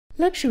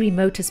Luxury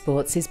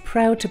Motorsports is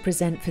proud to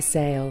present for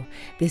sale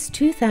this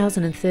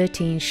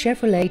 2013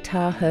 Chevrolet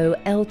Tahoe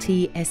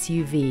LT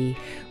SUV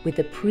with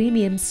the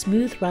premium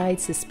smooth ride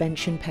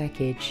suspension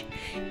package.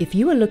 If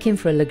you are looking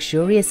for a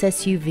luxurious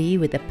SUV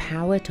with the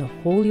power to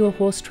haul your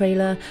horse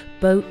trailer,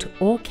 boat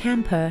or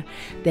camper,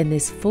 then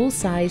this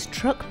full-size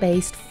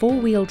truck-based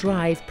four-wheel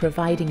drive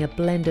providing a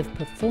blend of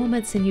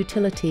performance and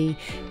utility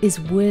is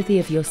worthy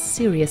of your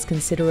serious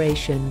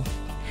consideration.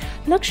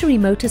 Luxury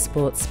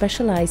Motorsports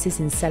specializes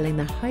in selling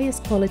the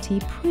highest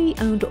quality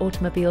pre-owned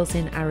automobiles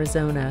in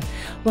Arizona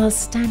while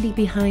standing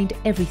behind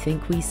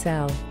everything we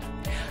sell.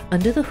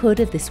 Under the hood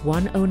of this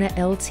one-owner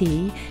LT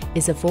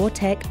is a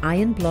Vortec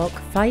Iron Block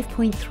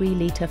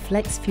 5.3-litre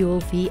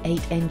flex-fuel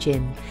V8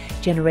 engine,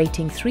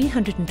 generating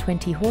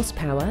 320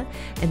 horsepower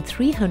and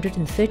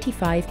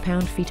 335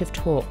 pound-feet of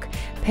torque,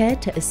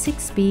 paired to a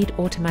 6-speed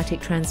automatic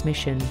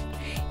transmission.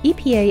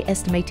 EPA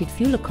estimated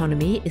fuel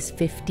economy is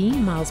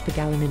 15 miles per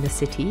gallon in the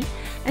city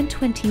and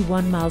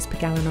 21 miles per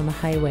gallon on the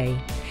highway.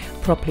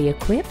 Properly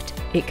equipped,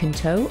 it can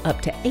tow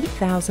up to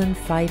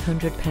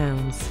 8,500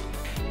 pounds.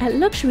 At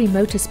Luxury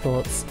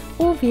Motorsports,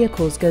 all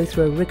vehicles go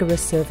through a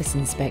rigorous service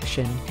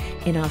inspection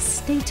in our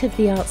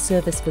state-of-the-art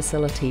service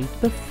facility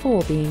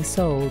before being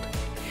sold.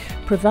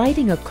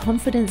 Providing a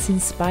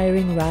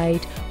confidence-inspiring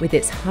ride with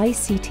its high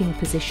seating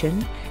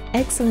position,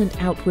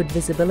 excellent outward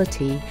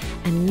visibility,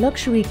 and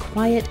luxury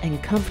quiet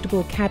and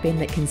comfortable cabin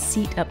that can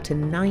seat up to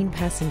 9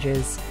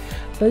 passengers,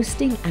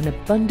 boasting an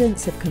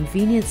abundance of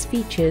convenience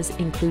features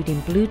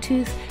including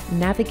Bluetooth,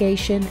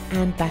 navigation,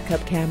 and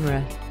backup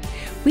camera.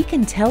 We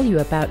can tell you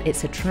about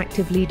its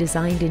attractively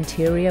designed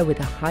interior with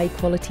a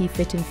high-quality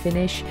fit and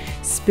finish,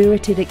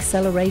 spirited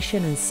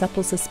acceleration and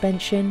supple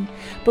suspension,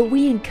 but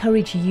we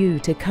encourage you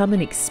to come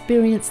and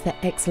experience the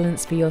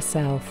excellence for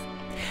yourself.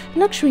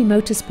 Luxury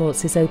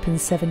Motorsports is open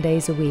 7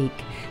 days a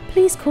week.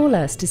 Please call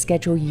us to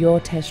schedule your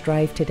test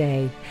drive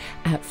today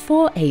at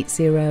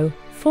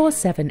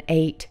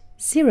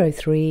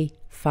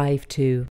 480-478-0352.